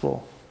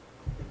gospel.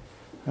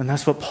 And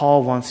that's what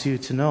Paul wants you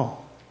to know.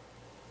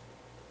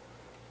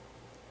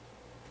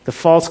 The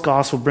false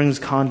gospel brings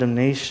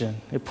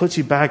condemnation. It puts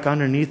you back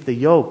underneath the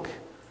yoke.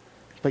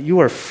 But you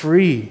are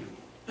free.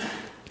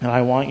 And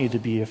I want you to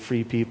be a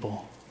free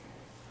people.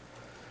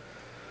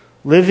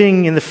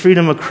 Living in the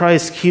freedom of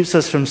Christ keeps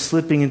us from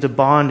slipping into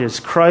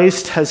bondage.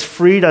 Christ has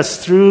freed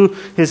us through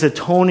his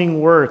atoning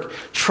work.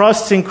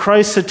 Trust in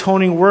Christ's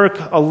atoning work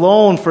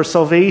alone for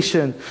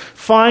salvation.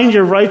 Find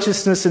your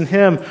righteousness in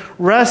him.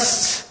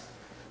 Rest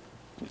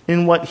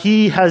in what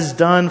he has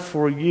done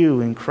for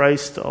you in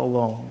Christ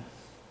alone.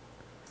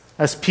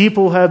 As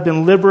people who have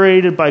been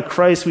liberated by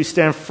Christ, we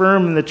stand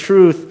firm in the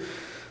truth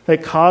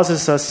that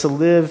causes us to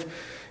live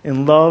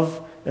in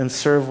love and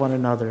serve one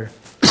another.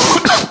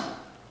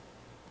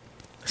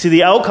 See,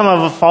 the outcome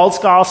of a false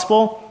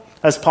gospel,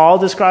 as Paul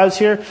describes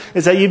here,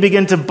 is that you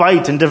begin to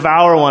bite and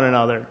devour one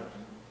another.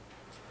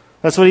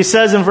 That's what he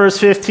says in verse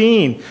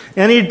 15.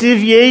 Any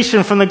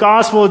deviation from the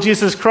gospel of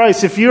Jesus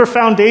Christ, if your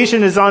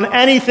foundation is on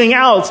anything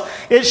else,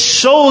 it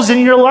shows in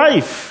your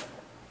life.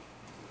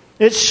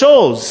 It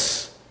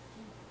shows.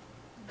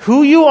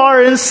 Who you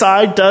are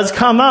inside does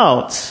come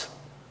out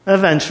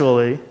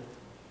eventually.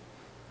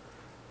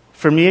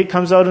 For me, it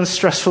comes out in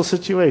stressful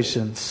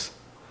situations.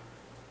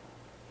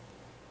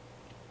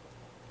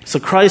 So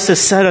Christ has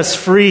set us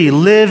free.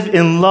 Live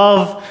in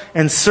love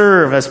and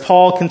serve, as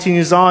Paul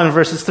continues on in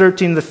verses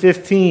 13 to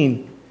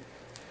 15.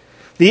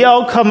 The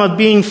outcome of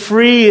being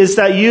free is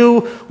that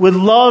you would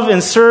love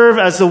and serve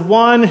as the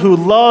one who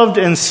loved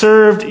and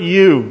served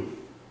you.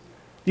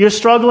 You're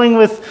struggling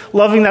with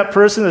loving that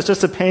person that's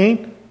just a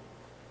pain?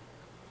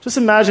 Just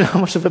imagine how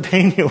much of a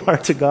pain you are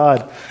to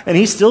God, and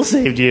he still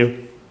saved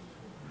you.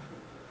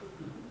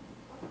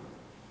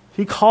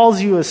 He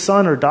calls you a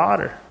son or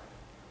daughter.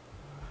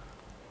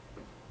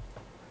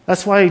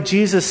 That's why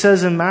Jesus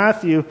says in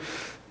Matthew,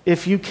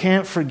 if you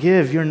can't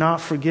forgive, you're not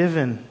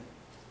forgiven.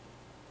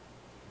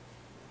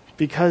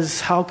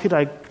 Because how could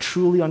I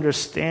truly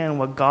understand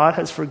what God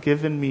has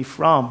forgiven me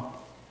from,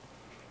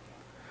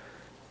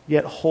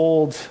 yet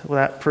hold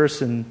that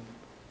person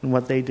and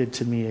what they did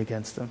to me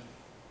against them?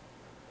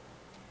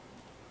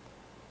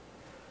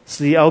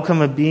 So the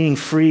outcome of being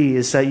free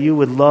is that you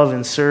would love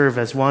and serve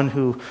as one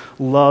who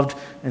loved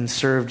and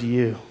served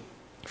you.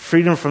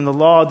 Freedom from the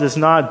law does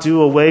not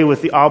do away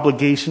with the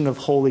obligation of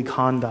holy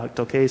conduct,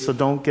 okay? So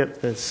don't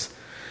get this.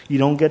 You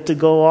don't get to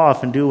go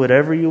off and do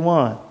whatever you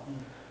want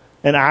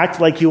and act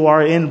like you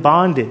are in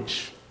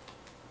bondage.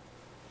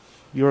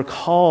 You are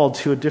called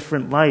to a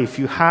different life.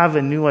 You have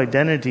a new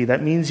identity.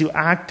 That means you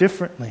act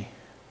differently.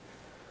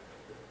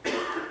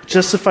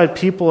 Justified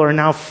people are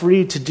now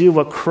free to do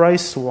what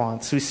Christ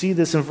wants. We see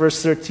this in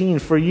verse 13.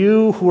 For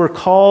you who are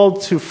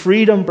called to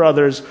freedom,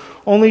 brothers,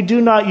 only do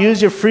not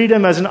use your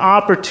freedom as an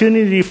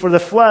opportunity for the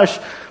flesh,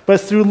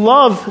 but through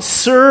love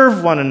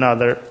serve one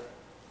another.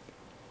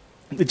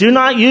 Do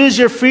not use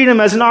your freedom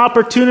as an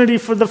opportunity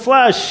for the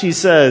flesh, he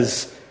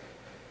says.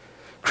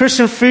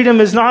 Christian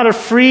freedom is not a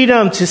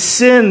freedom to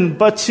sin,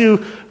 but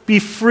to be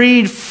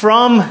freed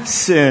from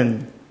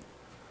sin.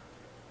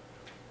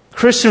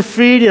 Christian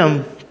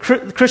freedom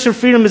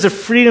is a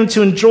freedom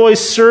to enjoy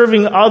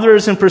serving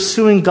others and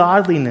pursuing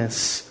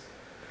godliness.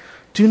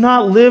 Do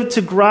not live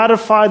to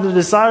gratify the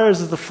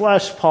desires of the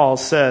flesh, Paul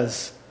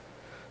says.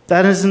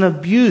 That is an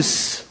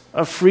abuse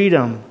of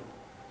freedom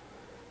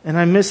and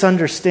a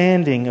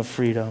misunderstanding of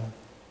freedom.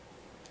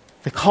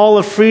 The call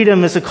of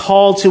freedom is a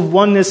call to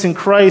oneness in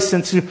Christ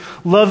and to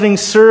loving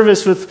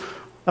service with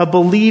a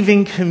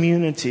believing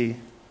community.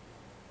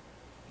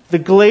 The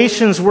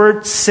Galatians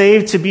weren't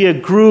saved to be a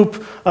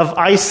group of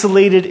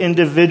isolated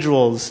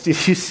individuals.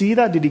 Did you see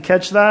that? Did you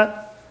catch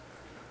that?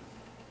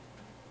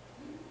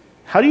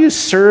 How do you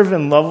serve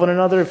and love one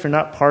another if you're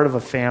not part of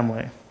a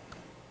family?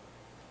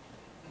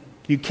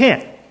 You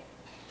can't.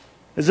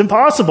 It's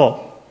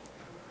impossible.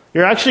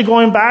 You're actually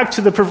going back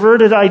to the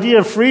perverted idea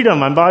of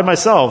freedom. I'm by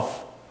myself.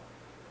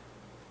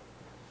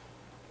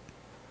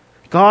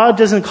 God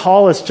doesn't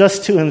call us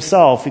just to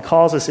himself. He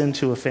calls us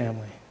into a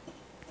family.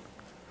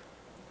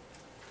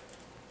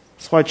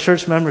 That's why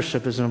church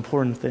membership is an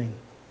important thing.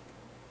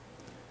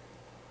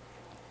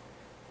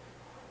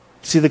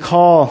 See, the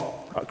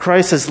call,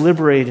 Christ has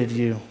liberated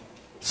you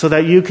so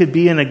that you could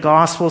be in a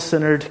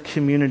gospel-centered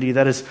community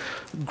that is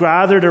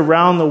gathered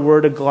around the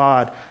Word of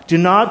God. Do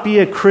not be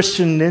a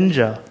Christian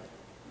ninja.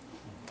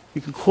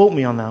 You can quote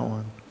me on that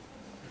one.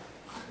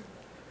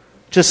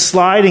 Just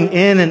sliding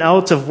in and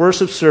out of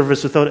worship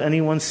service without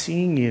anyone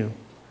seeing you.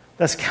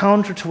 That's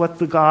counter to what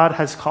the God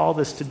has called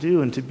us to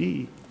do and to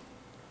be.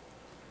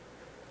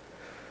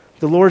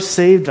 The Lord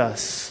saved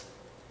us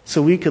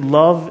so we could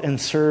love and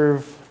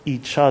serve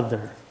each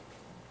other.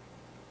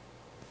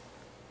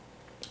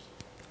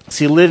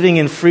 See, living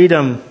in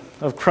freedom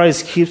of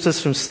Christ keeps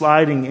us from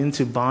sliding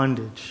into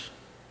bondage.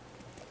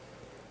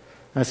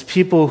 As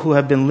people who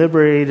have been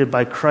liberated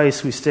by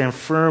Christ, we stand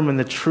firm in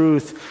the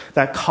truth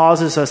that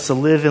causes us to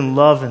live in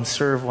love and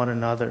serve one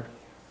another.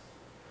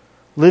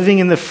 Living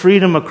in the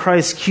freedom of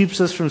Christ keeps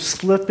us from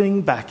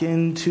slipping back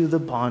into the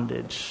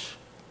bondage.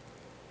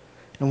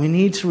 And we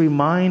need to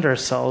remind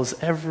ourselves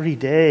every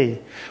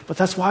day. But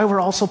that's why we're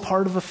also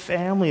part of a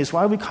family. It's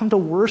why we come to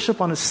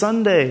worship on a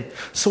Sunday.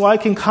 So I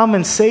can come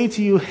and say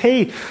to you,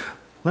 hey,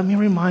 let me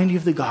remind you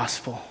of the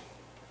gospel.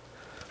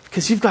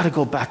 Because you've got to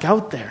go back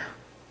out there.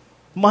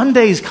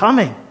 Monday's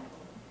coming.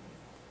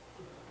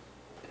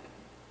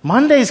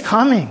 Monday's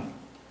coming.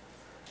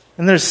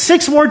 And there's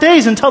 6 more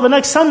days until the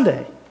next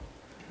Sunday.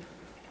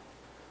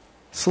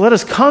 So let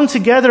us come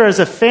together as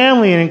a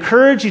family and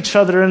encourage each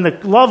other in the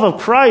love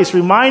of Christ,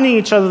 reminding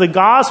each other the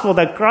gospel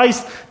that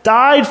Christ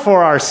died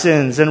for our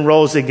sins and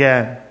rose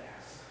again.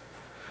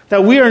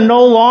 That we are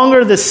no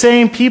longer the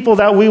same people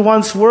that we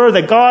once were,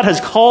 that God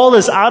has called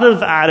us out of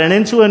that and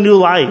into a new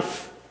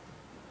life.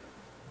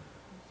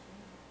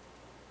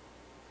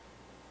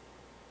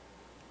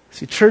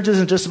 See, church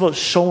isn't just about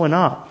showing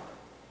up.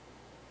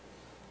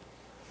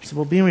 It's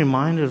about being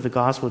reminded of the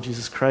gospel of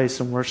Jesus Christ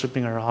and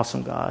worshiping our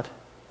awesome God.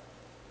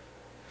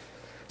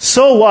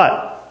 So what?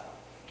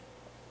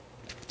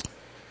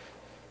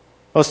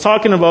 I was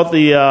talking about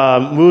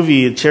the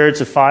movie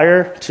Chariots of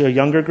Fire to a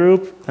younger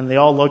group, and they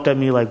all looked at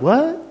me like,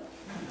 what?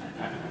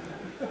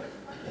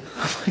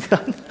 Oh my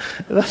God.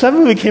 That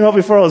movie came out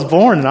before I was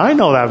born, and I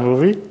know that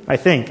movie. I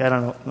think. I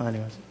don't know.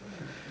 Anyways.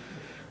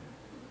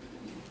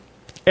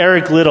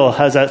 Eric Liddell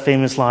has that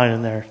famous line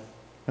in there.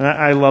 And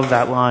I love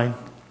that line.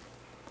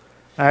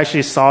 I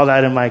actually saw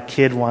that in my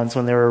kid once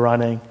when they were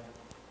running.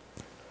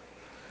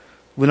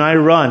 When I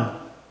run,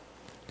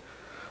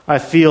 I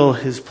feel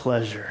his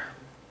pleasure.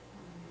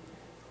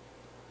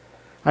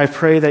 I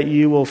pray that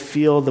you will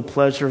feel the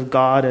pleasure of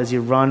God as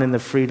you run in the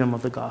freedom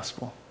of the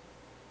gospel.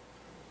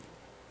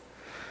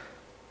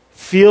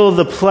 Feel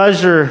the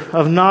pleasure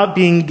of not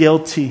being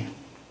guilty,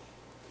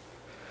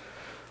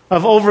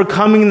 of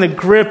overcoming the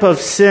grip of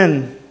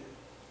sin,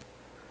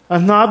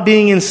 of not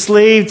being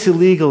enslaved to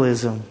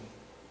legalism.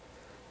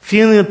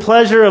 Feeling the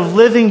pleasure of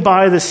living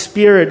by the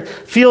Spirit.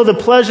 Feel the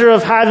pleasure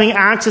of having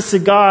access to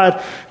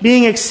God.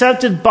 Being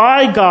accepted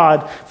by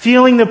God.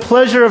 Feeling the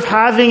pleasure of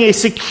having a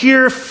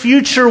secure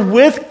future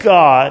with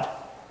God.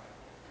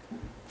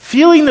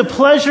 Feeling the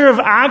pleasure of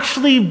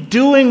actually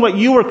doing what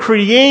you were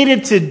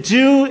created to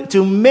do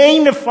to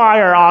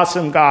magnify our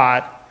awesome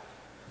God.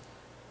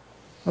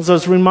 As I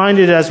was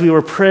reminded as we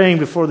were praying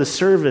before the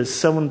service,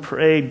 someone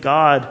prayed,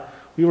 God,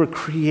 we were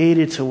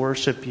created to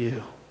worship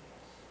you.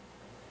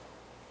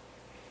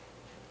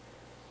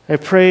 I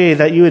pray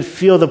that you would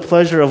feel the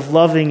pleasure of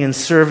loving and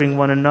serving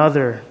one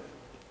another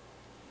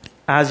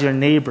as your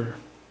neighbor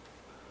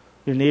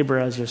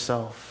as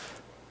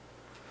yourself.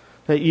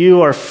 That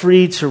you are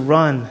free to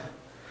run.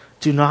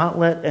 Do not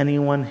let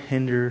anyone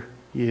hinder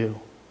you.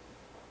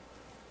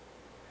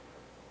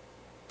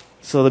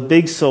 So the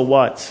big so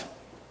what?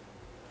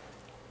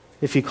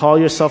 If you call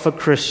yourself a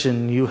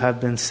Christian, you have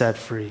been set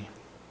free.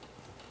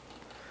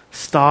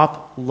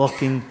 Stop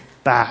looking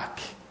back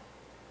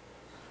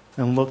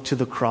and look to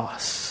the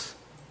cross.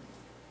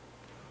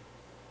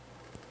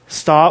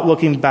 Stop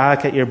looking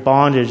back at your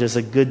bondage as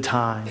a good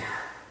time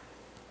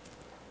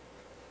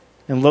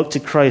and look to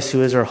Christ,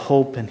 who is our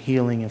hope and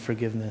healing and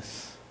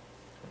forgiveness.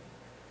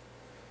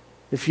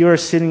 If you are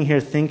sitting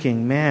here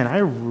thinking, man, I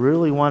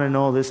really want to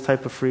know this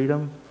type of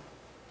freedom,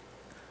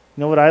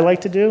 you know what I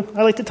like to do?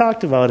 I like to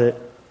talk about it.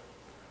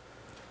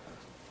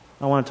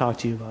 I want to talk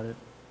to you about it.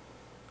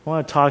 I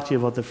want to talk to you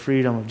about the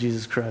freedom of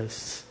Jesus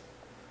Christ.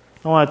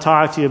 I want to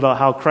talk to you about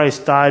how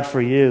Christ died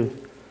for you,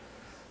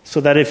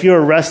 so that if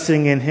you're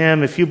resting in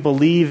Him, if you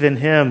believe in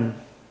Him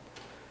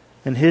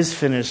and His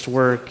finished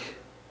work,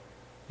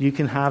 you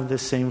can have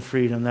this same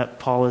freedom that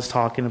Paul is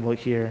talking about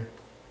here.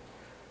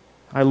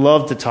 I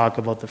love to talk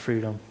about the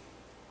freedom.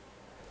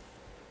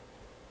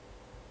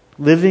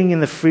 Living in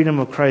the freedom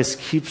of Christ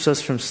keeps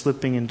us from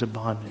slipping into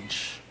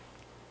bondage.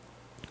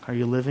 Are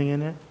you living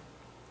in it?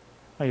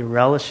 Are you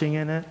relishing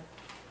in it?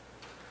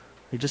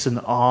 Are you just in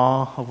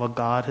awe of what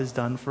God has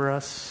done for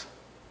us?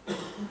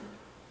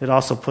 It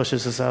also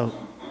pushes us out.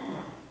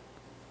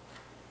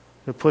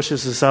 It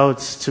pushes us out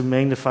to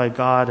magnify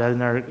God in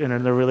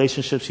the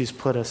relationships He's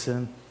put us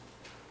in.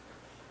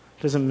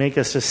 It doesn't make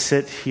us just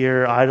sit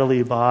here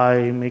idly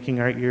by, making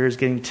our ears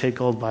getting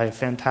tickled by a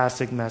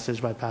fantastic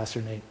message by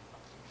Pastor Nate.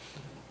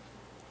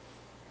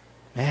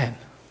 Man,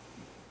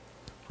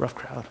 rough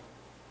crowd.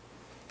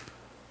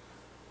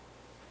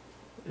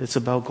 It's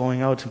about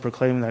going out and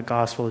proclaiming that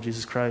gospel of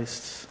Jesus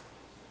Christ.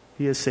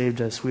 He has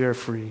saved us. We are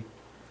free.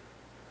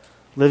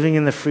 Living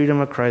in the freedom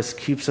of Christ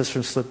keeps us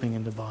from slipping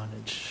into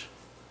bondage.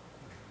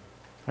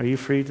 Are you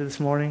free this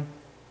morning?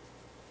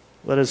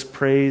 Let us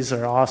praise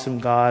our awesome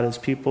God as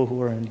people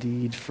who are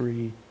indeed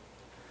free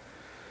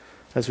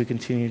as we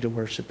continue to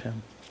worship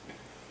Him.